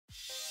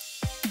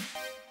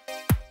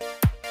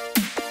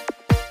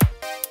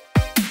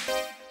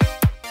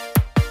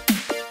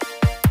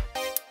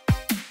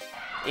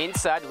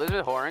inside.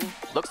 Elizabeth Horan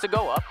looks to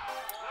go up,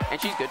 and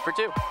she's good for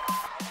 2.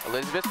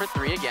 Elizabeth for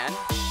 3 again,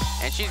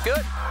 and she's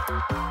good.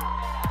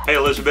 Hey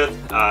Elizabeth,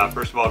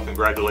 first of all,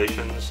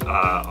 congratulations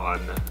on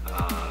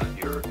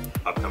your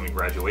upcoming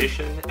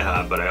graduation,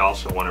 but I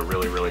also want to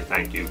really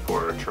thank you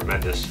for a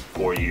tremendous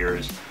 4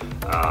 years.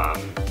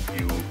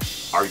 You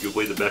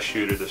arguably the best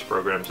shooter this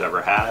program's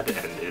ever had,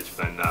 and it's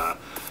been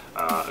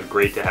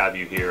great to have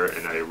you here,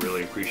 and I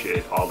really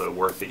appreciate all the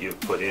work that you've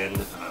put in,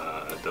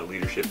 the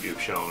leadership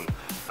you've shown,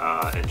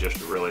 and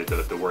just really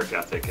the work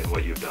ethic and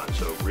what you've done.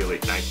 So really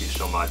thank you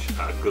so much.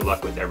 Good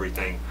luck with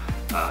everything,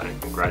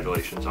 and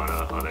congratulations on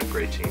a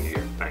great senior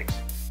year. Thanks.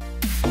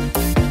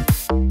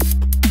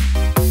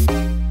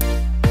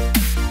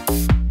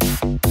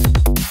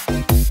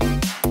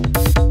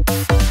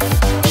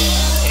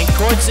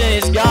 Kortsen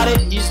has got it.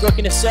 He's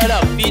looking to set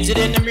up. Feeds it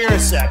into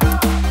Mirasek.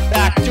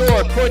 Back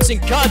door. Kortsen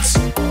cuts.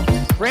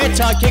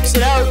 Branton kicks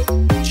it out.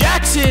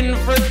 Jackson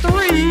for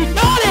 3.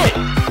 Got it!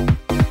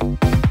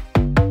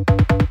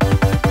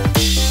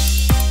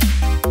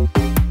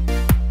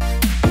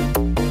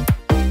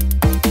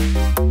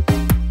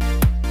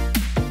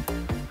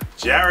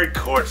 Jared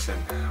Kortsen,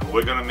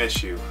 we're going to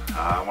miss you.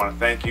 I want to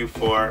thank you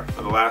for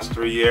the last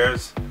 3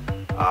 years.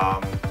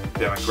 You've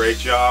done a great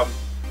job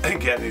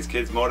getting these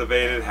kids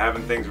motivated,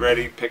 having things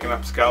ready, picking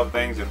up scout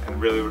things,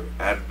 and really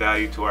added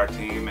value to our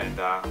team, and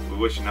we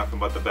wish you nothing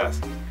but the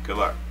best. Good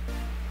luck.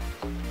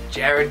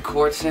 Jared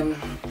Kortsen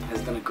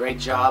has done a great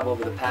job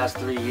over the past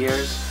 3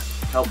 years,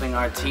 helping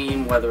our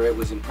team, whether it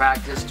was in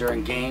practice,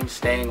 during games,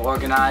 staying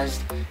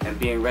organized, and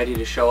being ready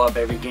to show up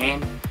every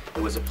game.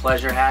 It was a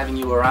pleasure having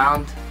you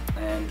around,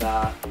 and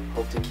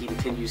hope to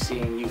continue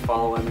seeing you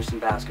follow Emerson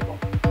basketball.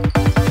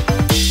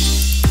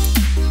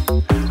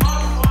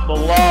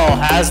 Bilal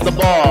has the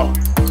ball,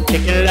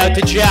 kicking it out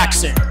to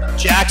Jackson.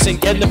 Jackson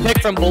getting the pick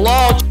from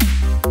Bilal.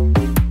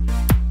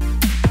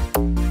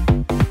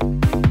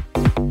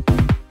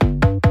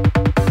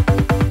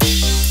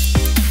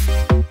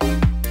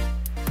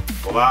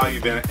 Bilal,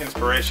 you've been an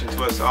inspiration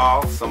to us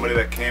all. Somebody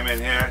that came in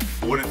here,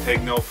 wouldn't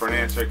take no for an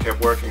answer,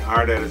 kept working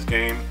hard at his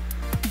game.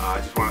 I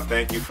just want to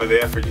thank you for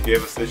the effort you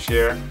gave us this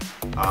year.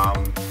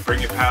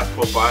 Bring your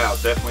passport by. I'll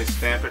definitely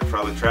stamp it for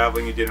all the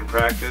traveling you did in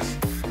practice.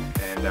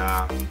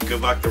 And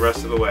good luck the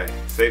rest of the way.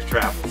 Safe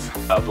travels.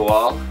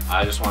 Bilal,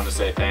 I just wanted to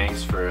say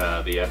thanks for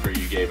the effort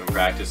you gave in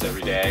practice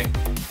every day,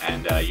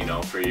 and you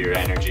know, for your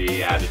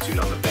energy, attitude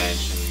on the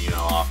bench, and you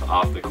know,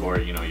 off the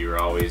court. You know, you're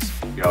always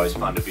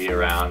fun to be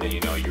around, and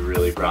you know, you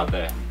really brought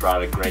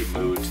a great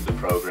mood to the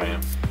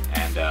program,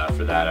 and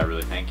for that, I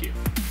really thank you.